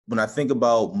when I think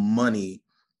about money,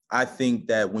 I think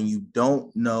that when you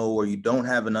don't know or you don't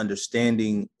have an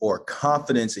understanding or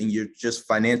confidence in your just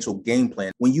financial game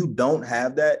plan, when you don't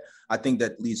have that, I think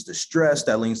that leads to stress,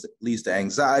 that leads to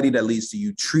anxiety, that leads to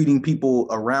you treating people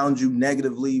around you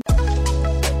negatively.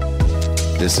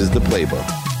 This is The Playbook.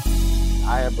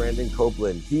 I have Brandon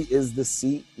Copeland. He is the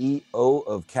CEO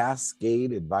of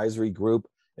Cascade Advisory Group,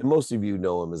 and most of you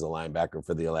know him as a linebacker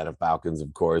for the Atlanta Falcons,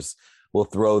 of course. We'll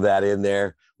throw that in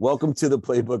there. Welcome to The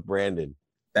Playbook, Brandon.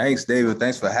 Thanks, David.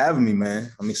 Thanks for having me,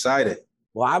 man. I'm excited.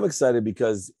 Well, I'm excited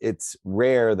because it's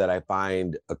rare that I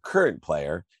find a current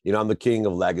player. You know, I'm the king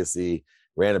of legacy,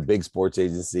 ran a big sports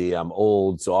agency. I'm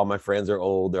old, so all my friends are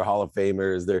old. They're Hall of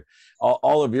Famers. They're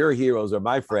all of your heroes are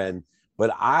my friend.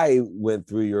 But I went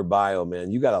through your bio,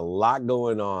 man. You got a lot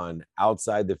going on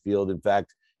outside the field. In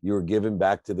fact, you were giving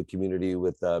back to the community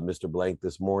with Mr. Blank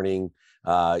this morning.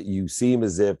 You seem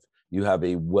as if you have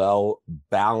a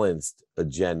well-balanced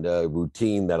agenda,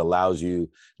 routine that allows you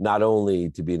not only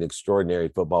to be an extraordinary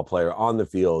football player on the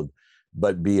field,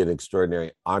 but be an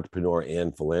extraordinary entrepreneur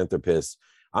and philanthropist.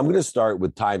 I'm going to start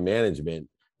with time management.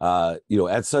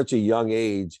 At such a young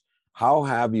age, how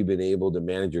have you been able to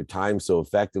manage your time so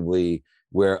effectively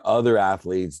where other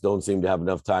athletes don't seem to have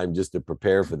enough time just to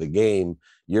prepare for the game?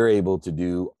 You're able to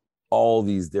do all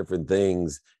these different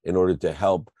things in order to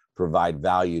help provide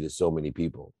value to so many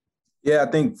people. Yeah,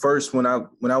 I think first when I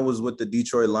was with the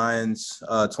Detroit Lions,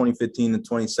 2015 to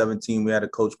 2017, we had a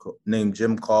coach named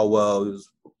Jim Caldwell. He was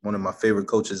one of my favorite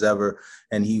coaches ever,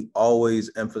 and he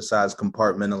always emphasized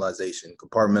compartmentalization.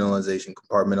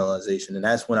 And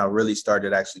that's when I really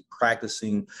started actually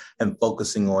practicing and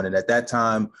focusing on it. At that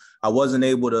time, I wasn't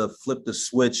able to flip the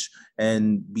switch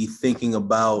and be thinking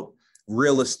about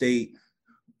real estate,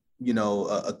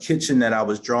 a kitchen that I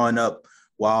was drawing up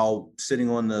while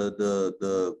sitting on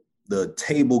the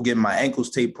table getting my ankles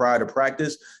taped prior to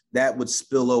practice. That would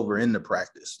spill over into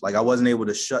practice. Like I wasn't able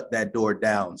to shut that door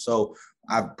down. So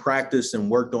I've practiced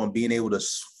and worked on being able to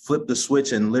flip the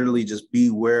switch and literally just be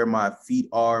where my feet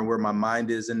are and where my mind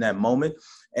is in that moment.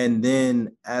 And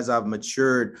then as I've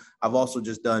matured, I've also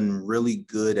just done really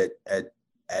good at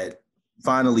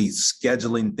finally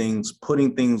scheduling things,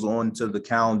 putting things onto the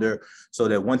calendar so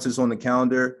that once it's on the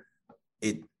calendar,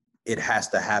 it has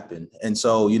to happen. And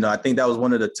so, I think that was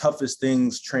one of the toughest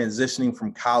things transitioning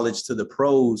from college to the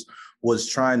pros was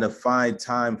trying to find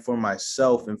time for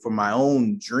myself and for my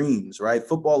own dreams, right?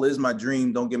 Football is my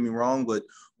dream, don't get me wrong, but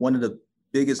one of the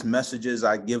biggest messages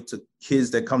I give to kids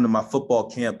that come to my football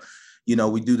camp,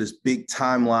 we do this big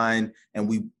timeline and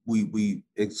we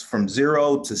it's from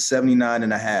 0 to 79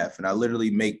 and a half. And I literally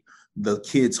make the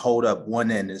kids hold up one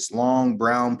end, this long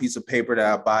brown piece of paper that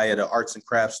I buy at an arts and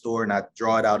crafts store, and I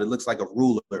draw it out. It looks like a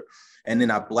ruler. And then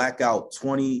I black out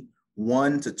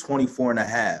 21 to 24 and a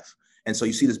half. And so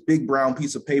you see this big brown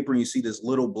piece of paper and you see this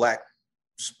little black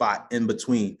spot in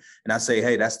between. And I say,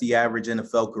 hey, that's the average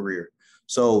NFL career.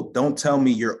 So don't tell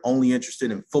me you're only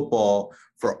interested in football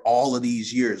for all of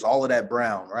these years, all of that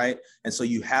brown, right? And so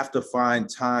you have to find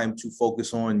time to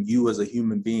focus on you as a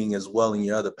human being as well and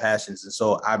your other passions. And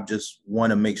so I just want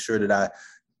to make sure that I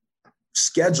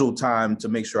schedule time to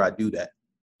make sure I do that.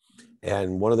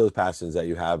 And one of those passions that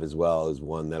you have as well is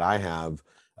one that I have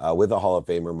with a Hall of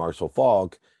Famer, Marshall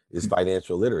Faulk, is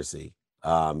financial literacy.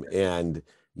 I'm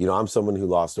someone who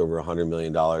lost over $100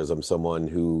 million. I'm someone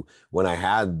who, when I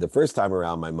had the first time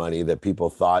around my money, that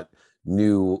people thought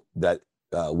knew that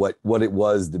what it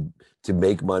was to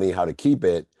make money, how to keep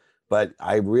it. But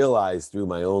I realized through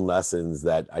my own lessons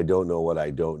that I don't know what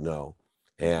I don't know,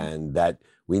 and that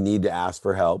we need to ask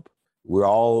for help. We're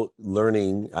all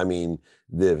learning. I mean,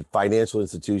 the financial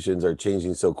institutions are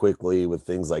changing so quickly with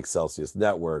things like Celsius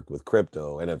Network, with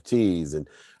crypto, NFTs, and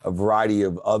a variety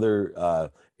of other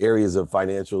areas of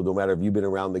financial. No matter if you've been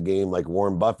around the game like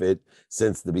Warren Buffett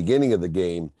since the beginning of the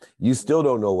game, you still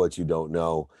don't know what you don't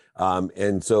know.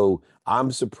 And so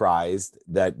I'm surprised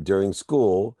that during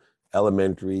school,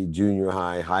 elementary, junior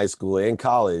high, high school, and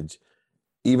college,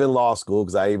 even law school,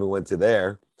 because I even went to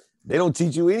there, they don't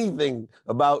teach you anything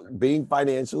about being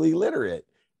financially literate.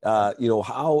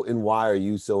 How and why are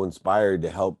you so inspired to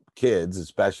help kids,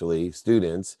 especially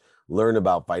students, learn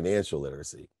about financial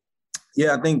literacy?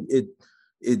 Yeah, I think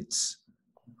it's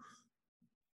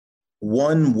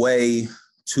one way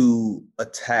to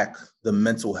attack the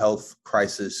mental health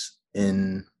crisis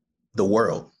in the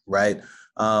world, right?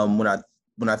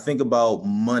 When I think about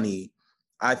money,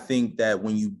 I think that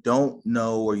when you don't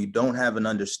know or you don't have an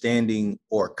understanding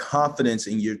or confidence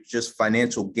in your just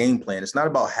financial game plan, it's not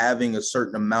about having a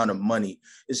certain amount of money.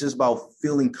 It's just about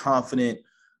feeling confident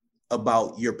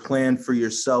about your plan for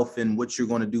yourself and what you're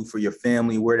going to do for your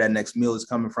family, where that next meal is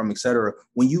coming from, et cetera.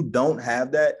 When you don't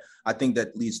have that, I think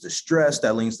that leads to stress,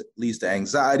 that leads to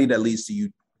anxiety, that leads to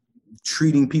you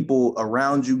treating people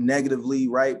around you negatively,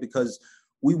 right? Because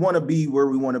we want to be where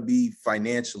we want to be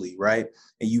financially, right?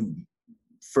 And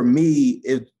for me,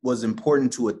 it was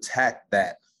important to attack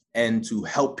that and to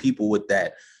help people with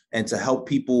that and to help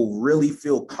people really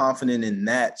feel confident in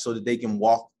that so that they can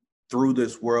walk through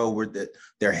this world with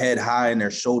their head high and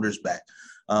their shoulders back.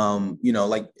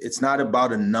 Like, it's not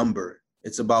about a number.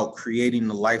 It's about creating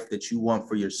the life that you want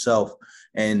for yourself.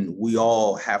 And we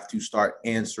all have to start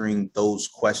answering those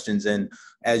questions. And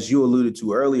as you alluded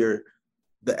to earlier,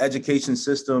 the education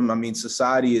system, I mean,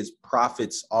 society is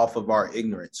profits off of our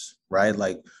ignorance, right?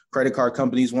 Like, credit card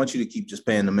companies want you to keep just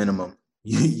paying the minimum.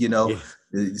 Yeah.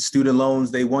 The student loans,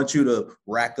 they want you to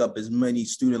rack up as many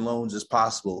student loans as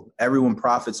possible. Everyone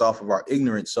profits off of our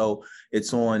ignorance. So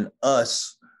it's on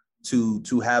us to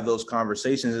have those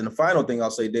conversations. And the final thing I'll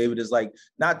say, David, is like,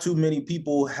 not too many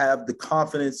people have the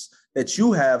confidence that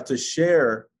you have to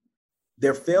share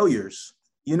their failures.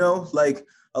 Like,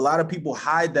 a lot of people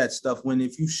hide that stuff, when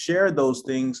if you share those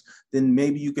things, then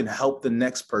maybe you can help the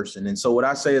next person. And so what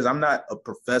I say is, I'm not a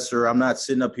professor. I'm not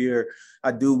sitting up here.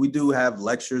 We do have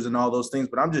lectures and all those things,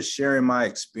 but I'm just sharing my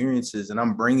experiences, and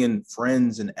I'm bringing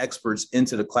friends and experts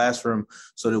into the classroom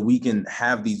so that we can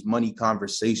have these money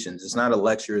conversations. It's not a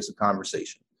lecture, it's a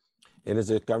conversation. And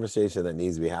it's a conversation that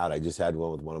needs to be had. I just had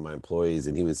one with one of my employees,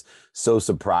 and he was so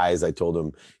surprised. I told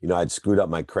him, I'd screwed up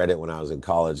my credit when I was in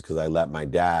college because I let my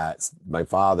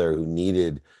father, who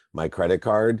needed my credit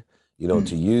card,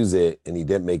 to use it, and he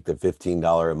didn't make the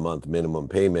 $15 a month minimum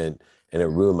payment, and it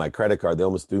ruined my credit card. They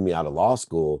almost threw me out of law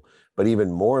school. But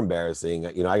even more embarrassing,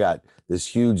 I got this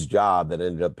huge job that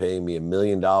ended up paying me $1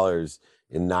 million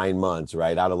in 9 months,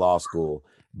 right out of law school.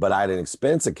 But I had an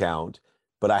expense account,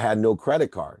 but I had no credit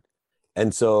card.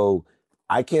 And so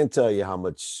I can't tell you how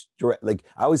much, like,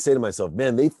 I always say to myself,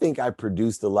 man, they think I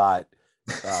produced a lot,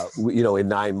 in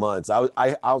 9 months.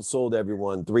 I outsold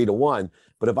everyone 3-1.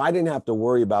 But if I didn't have to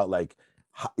worry about, like,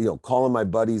 calling my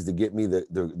buddies to get me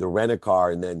the rent a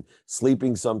car, and then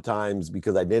sleeping sometimes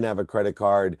because I didn't have a credit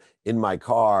card in my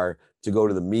car to go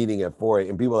to the meeting at 4 a.m.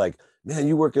 And people are like, man,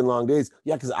 you working long days.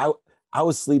 Yeah, because I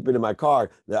was sleeping in my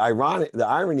car. The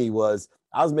irony was,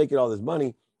 I was making all this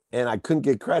money, and I couldn't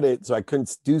get credit, so I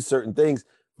couldn't do certain things.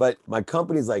 But my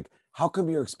company's like, how come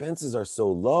your expenses are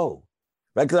so low?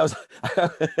 Right? Because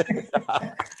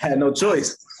I had no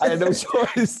choice. I had no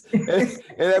choice. And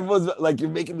everyone's like, you're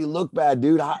making me look bad,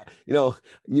 dude.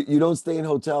 You don't stay in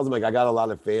hotels. I'm like, I got a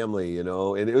lot of family, and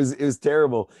it was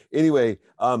terrible. Anyway,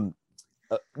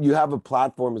 you have a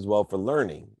platform as well for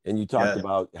learning, and you talked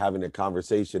about having a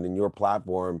conversation, and your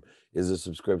platform is a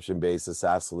subscription-based, a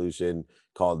SaaS solution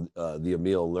called the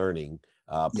Emil Learning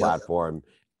platform.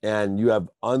 And you have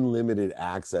unlimited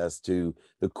access to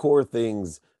the core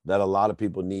things that a lot of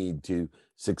people need to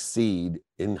succeed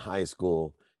in high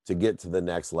school, to get to the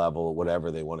next level, whatever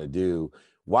they want to do.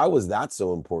 Why was that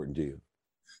so important to you?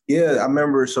 Yeah, I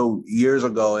remember, so years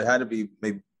ago, it had to be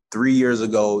maybe 3 years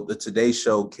ago, the Today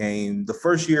Show came. The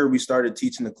first year we started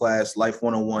teaching the class, Life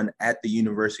 101, at the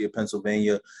University of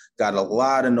Pennsylvania, got a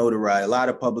lot of notoriety, a lot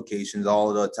of publications, all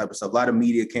of that type of stuff. A lot of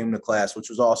media came to class, which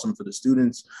was awesome for the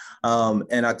students.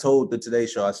 And I told the Today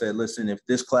Show, I said, listen, if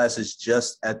this class is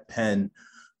just at Penn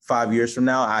 5 years from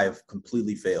now, I have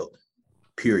completely failed.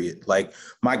 Period. Like,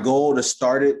 my goal to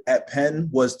start it at Penn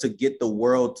was to get the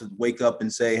world to wake up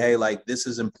and say, hey, like, this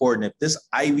is important. If this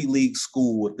Ivy League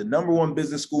school, if the #1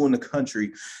 business school in the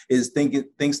country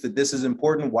thinks that this is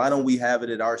important, why don't we have it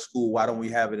at our school? Why don't we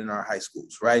have it in our high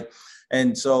schools? Right.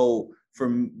 And so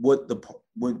from what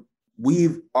we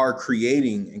are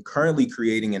creating and currently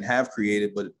creating and have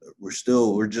created, but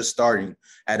we're just starting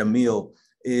at Emil,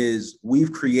 is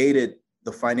we've created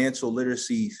the financial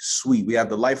literacy suite. We have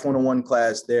the Life 101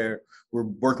 class there. We're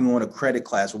working on a credit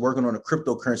class. We're working on a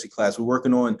cryptocurrency class. We're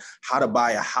working on how to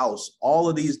buy a house. All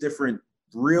of these different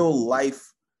real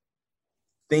life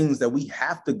things that we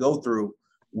have to go through,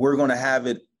 we're going to have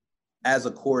it as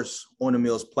a course on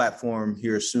Emil's platform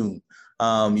here soon.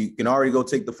 You can already go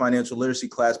take the financial literacy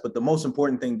class, but the most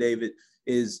important thing, David,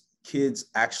 is kids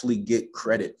actually get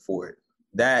credit for it.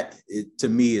 That, to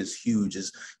me, is huge.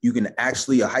 Is you can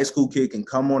actually, a high school kid can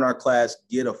come on our class,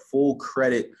 get a full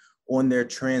credit on their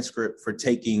transcript for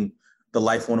taking the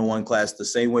Life 101 class, the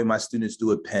same way my students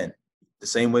do at Penn, the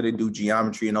same way they do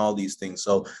geometry and all these things.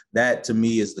 So that, to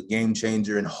me, is the game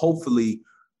changer. And hopefully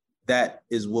that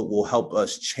is what will help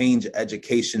us change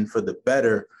education for the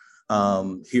better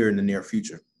here in the near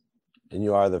future. And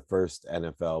you are the first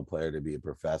NFL player to be a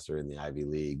professor in the Ivy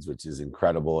Leagues, which is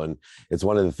incredible. And it's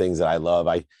one of the things that I love.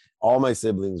 All my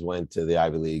siblings went to the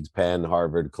Ivy Leagues, Penn,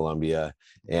 Harvard, Columbia.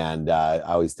 And I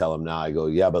always tell them now, I go,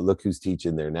 yeah, but look who's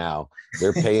teaching there now.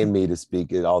 They're paying me to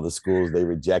speak at all the schools they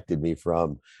rejected me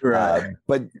from. Right.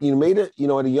 But you made it,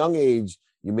 at a young age,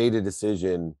 you made a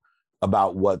decision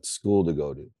about what school to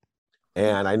go to.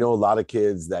 And I know a lot of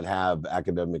kids that have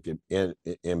academic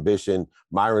ambition.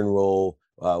 Myron Roll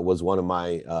was one of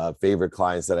my favorite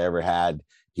clients that I ever had.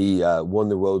 He won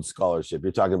the Rhodes Scholarship.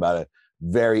 You're talking about a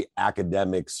very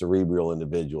academic, cerebral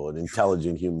individual, an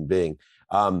intelligent human being.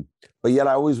 But yet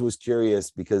I always was curious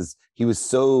because he was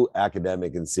so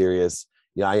academic and serious.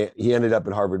 He ended up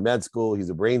at Harvard Med School. He's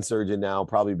a brain surgeon now,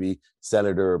 probably be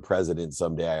senator or president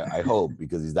someday, I hope,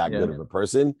 because he's that good of a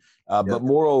person. But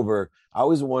moreover, I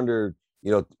always wondered,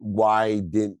 why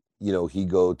didn't, he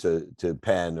go to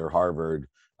Penn or Harvard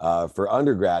for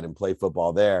undergrad and play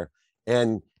football there?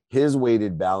 And his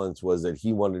weighted balance was that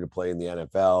he wanted to play in the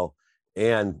NFL,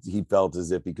 and he felt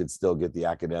as if he could still get the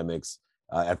academics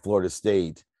at Florida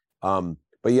State. But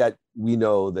yet we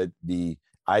know that the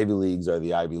Ivy Leagues are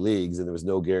the Ivy Leagues, and there was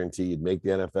no guarantee you'd make the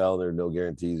NFL. There were no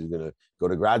guarantees you're going to go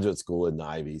to graduate school in the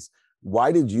Ivies.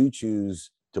 Why did you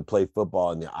choose to play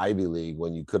football in the Ivy League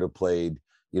when you could have played,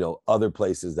 other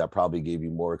places that probably gave you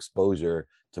more exposure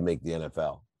to make the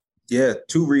NFL? Yeah,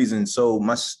 two reasons. So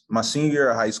my senior year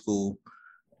of high school,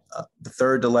 the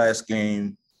third to last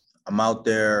game, I'm out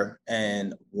there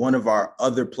and one of our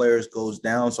other players goes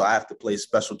down. So I have to play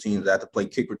special teams. I have to play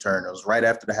kick return. It was right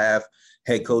after the half.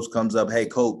 Head coach comes up. Hey,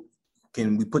 coach,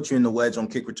 can we put you in the wedge on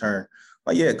kick return?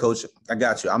 Like, yeah, coach, I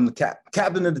got you. I'm the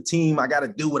captain of the team. I got to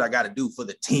do what I got to do for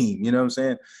the team. You know what I'm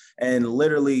saying? And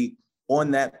literally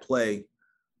on that play,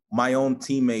 my own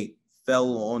teammate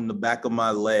fell on the back of my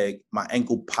leg. My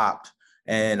ankle popped.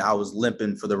 And I was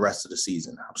limping for the rest of the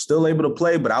season. I'm still able to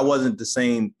play, but I wasn't the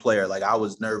same player. Like, I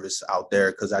was nervous out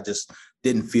there because I just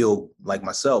didn't feel like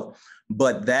myself.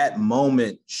 But that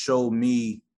moment showed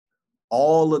me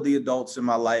all of the adults in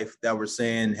my life that were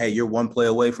saying, hey, you're one play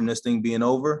away from this thing being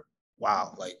over.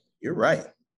 Wow, like, you're right,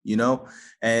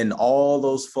 And all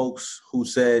those folks who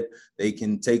said they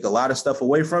can take a lot of stuff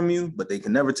away from you, but they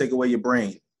can never take away your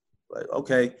brain. Like,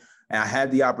 okay. And I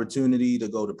had the opportunity to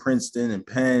go to Princeton and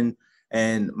Penn.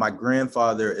 And my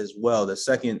grandfather as well, the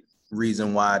second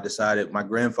reason why I decided, my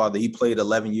grandfather, he played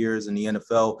 11 years in the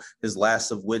NFL, his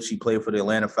last of which he played for the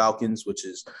Atlanta Falcons, which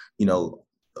is,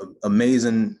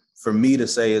 amazing for me to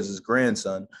say as his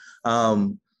grandson.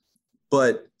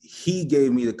 But he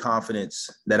gave me the confidence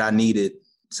that I needed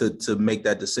to make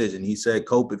that decision. He said,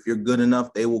 Cope, if you're good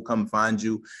enough, they will come find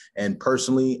you. And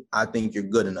personally, I think you're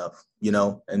good enough,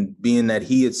 and being that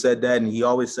he had said that, and he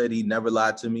always said he never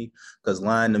lied to me, because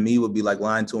lying to me would be like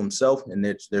lying to himself, and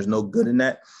there's no good in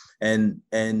that. And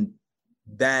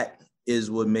that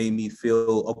is what made me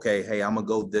feel, okay, hey, I'm gonna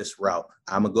go this route.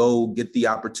 I'm gonna go get the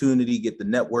opportunity, get the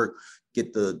network,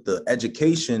 get the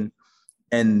education,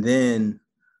 and then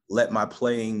let my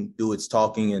playing do its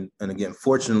talking. And again,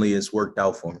 fortunately, it's worked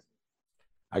out for me.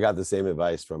 I got the same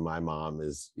advice from my mom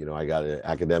is, I got an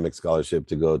academic scholarship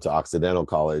to go to Occidental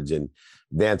College, and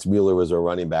Vance Mueller was our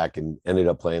running back and ended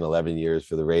up playing 11 years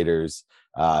for the Raiders.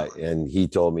 And he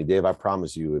told me, Dave, I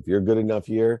promise you, if you're good enough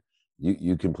here,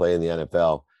 you can play in the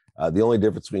NFL. The only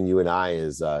difference between you and I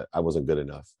is I wasn't good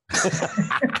enough.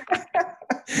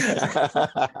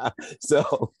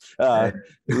 So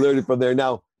learning from there.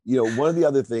 Now, one of the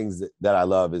other things that I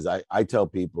love is I tell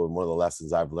people, and one of the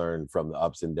lessons I've learned from the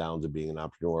ups and downs of being an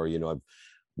entrepreneur, I've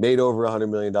made over $100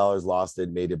 million, lost it,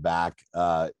 made it back,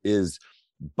 is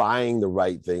buying the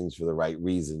right things for the right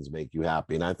reasons make you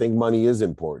happy. And I think money is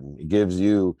important. It gives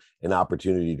you an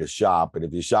opportunity to shop. And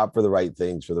if you shop for the right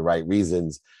things for the right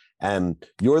reasons, and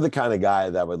you're the kind of guy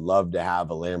that would love to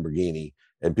have a Lamborghini.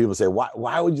 And people say,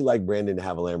 why would you like Brandon to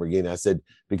have a Lamborghini? I said,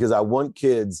 because I want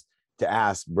kids to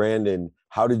ask Brandon,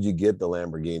 how did you get the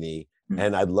Lamborghini?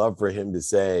 And I'd love for him to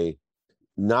say,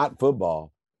 not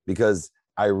football, because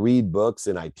I read books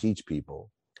and I teach people.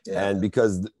 Yeah. And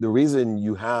because the reason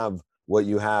you have what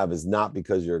you have is not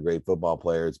because you're a great football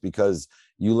player. It's because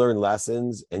you learn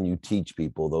lessons and you teach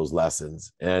people those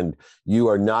lessons. And you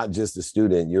are not just a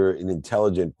student, you're an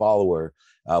intelligent follower,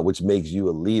 which makes you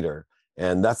a leader.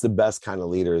 And that's the best kind of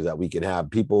leaders that we can have,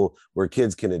 people where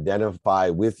kids can identify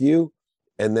with you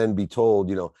and then be told,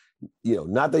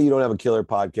 not that you don't have a killer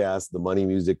podcast, the Money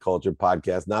Music Culture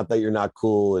podcast, not that you're not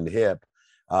cool and hip,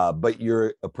 but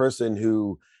you're a person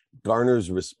who garners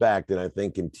respect, and I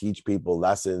think can teach people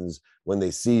lessons when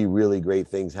they see really great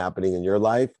things happening in your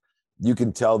life you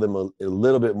can tell them a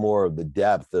little bit more of the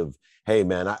depth of, hey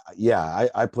man,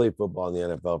 I played football in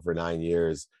the NFL for 9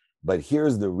 years, but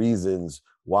here's the reasons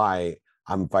why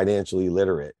I'm financially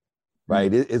literate,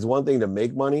 right? It's one thing to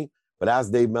make money, but as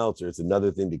Dave Meltzer, it's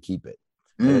another thing to keep it.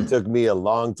 And it took me a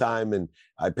long time, and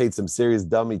I paid some serious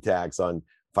dummy tax on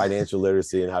financial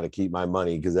literacy and how to keep my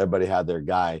money, because everybody had their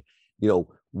guy.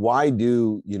 Why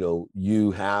do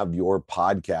you have your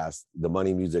podcast, The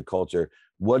Money Music Culture?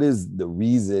 What is the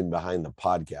reason behind the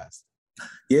podcast?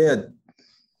 Yeah,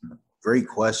 great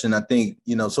question. I think,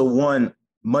 so one,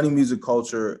 Money Music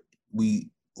Culture, we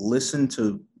listen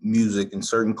to music in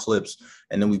certain clips,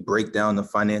 and then we break down the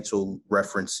financial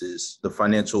references, the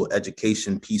financial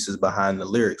education pieces behind the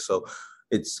lyrics. So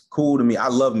it's cool to me. I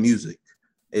love music.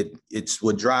 It's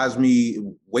what drives me,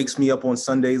 wakes me up on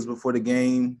Sundays before the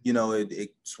game.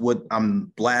 It's what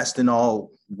I'm blasting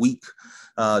all week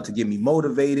to get me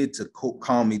motivated, to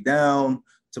calm me down,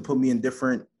 to put me in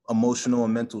different emotional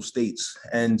and mental states.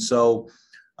 And so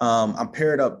I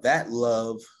paired up that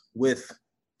love with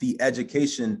the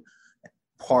education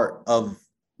part of,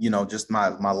 just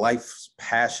my life's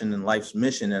passion and life's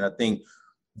mission. And I think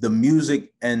the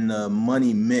music and the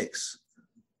money mix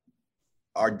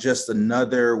are just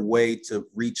another way to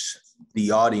reach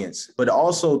the audience, but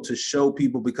also to show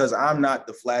people, because I'm not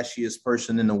the flashiest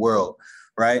person in the world,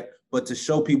 right? But to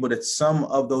show people that some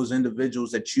of those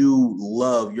individuals that you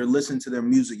love, you're listening to their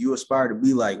music, you aspire to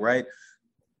be like, right?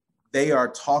 They are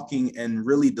talking and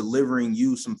really delivering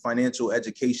you some financial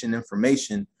education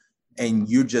information, and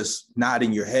you're just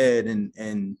nodding your head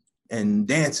and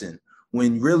dancing,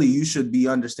 when really you should be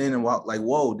understanding what, like,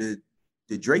 whoa, did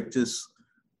Drake just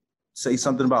say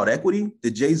something about equity?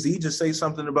 Did Jay-Z just say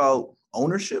something about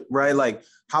ownership, right? Like,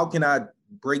 how can I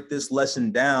break this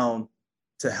lesson down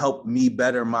to help me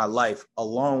better my life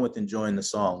along with enjoying the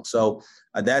song? So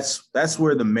that's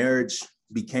where the marriage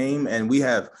became. And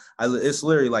it's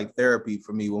literally like therapy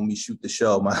for me when we shoot the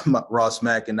show, my Ross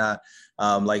Mack and I,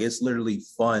 it's literally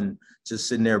fun just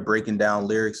sitting there breaking down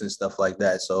lyrics and stuff like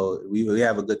that. So we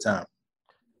have a good time.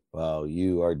 Well,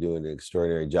 you are doing an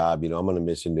extraordinary job. I'm on a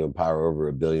mission to empower over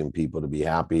 1 billion people to be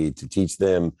happy, to teach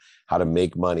them how to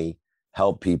make money,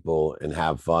 help people, and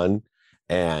have fun.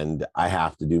 And I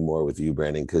have to do more with you,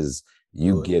 Brandon, because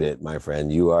you get it, my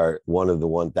friend. You are one of the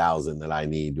 1,000 that I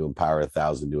need to empower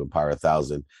 1,000 to empower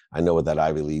 1,000. I know with that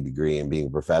Ivy League degree and being a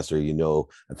professor,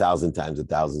 1,000 times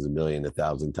 1,000 is a million,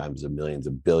 1,000 times a million is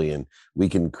a billion. We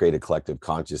can create a collective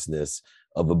consciousness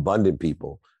of abundant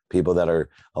people that are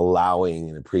allowing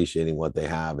and appreciating what they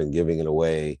have and giving it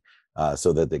away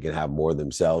so that they can have more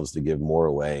themselves to give more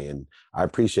away. And I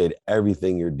appreciate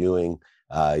everything you're doing.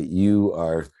 You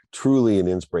are truly an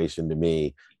inspiration to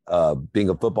me. Being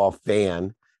a football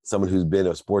fan, someone who's been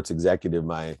a sports executive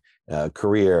my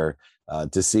career,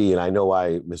 to see, and I know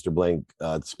why Mr. Blank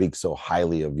speaks so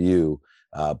highly of you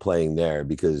playing there,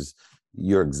 because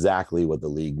you're exactly what the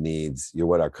league needs. You're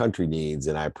what our country needs.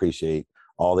 And I appreciate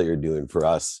all that you're doing for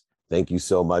us. Thank you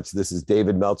so much. This is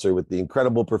David Meltzer with the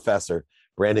incredible professor,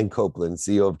 Brandon Copeland,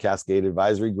 CEO of Cascade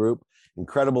Advisory Group,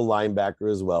 incredible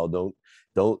linebacker as well. Don't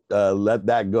let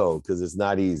that go, because it's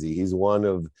not easy. He's one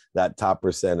of that top %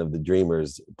 of the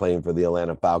dreamers playing for the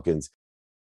Atlanta Falcons.